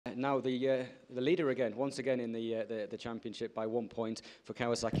Now the leader again, once again in the championship by 1 point for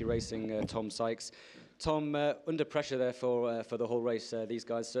Kawasaki Racing, Tom Sykes. Tom, under pressure there for the whole race. These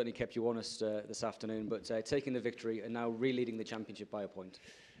guys certainly kept you honest this afternoon, but taking the victory and now re-leading the championship by a point.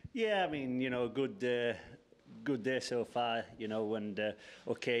 Yeah, I mean, you know, good day so far, you know, and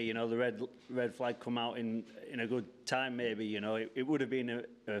okay, you know, the red flag come out in a good time maybe, you know. It would have been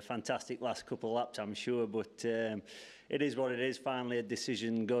a fantastic last couple of laps, I'm sure, but it is what it is. Finally a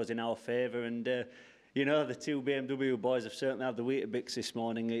decision goes in our favour, and you know, the two BMW boys have certainly had the Weetabix this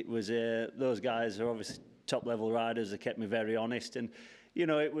morning. It was those guys are obviously top level riders. They kept me very honest, and you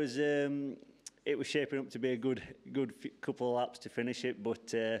know, it was shaping up to be a good couple of laps to finish it,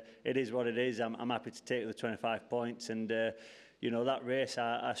 but it is what it is. I'm happy to take the 25 points, and you know, that race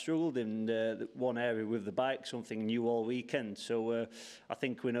I struggled in the one area with the bike, something new all weekend. So I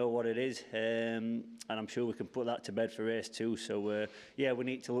think we know what it is, and I'm sure we can put that to bed for race 2. So yeah, we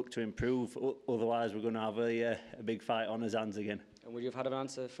need to look to improve. Otherwise, we're going to have a big fight on his hands again. And would you have had an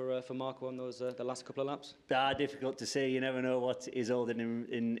answer for Marco on those the last couple of laps? Difficult to say. You never know what he's holding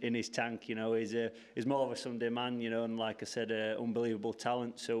in his tank. You know, he's more of a Sunday man. You know, and like I said, unbelievable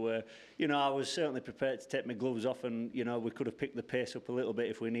talent. So you know, I was certainly prepared to take my gloves off, and you know, we could have picked the pace up a little bit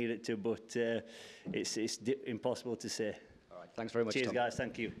if we needed to, but it's impossible to say. All right, thanks very much. Cheers, Tom. guys.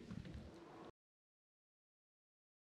 Thank you.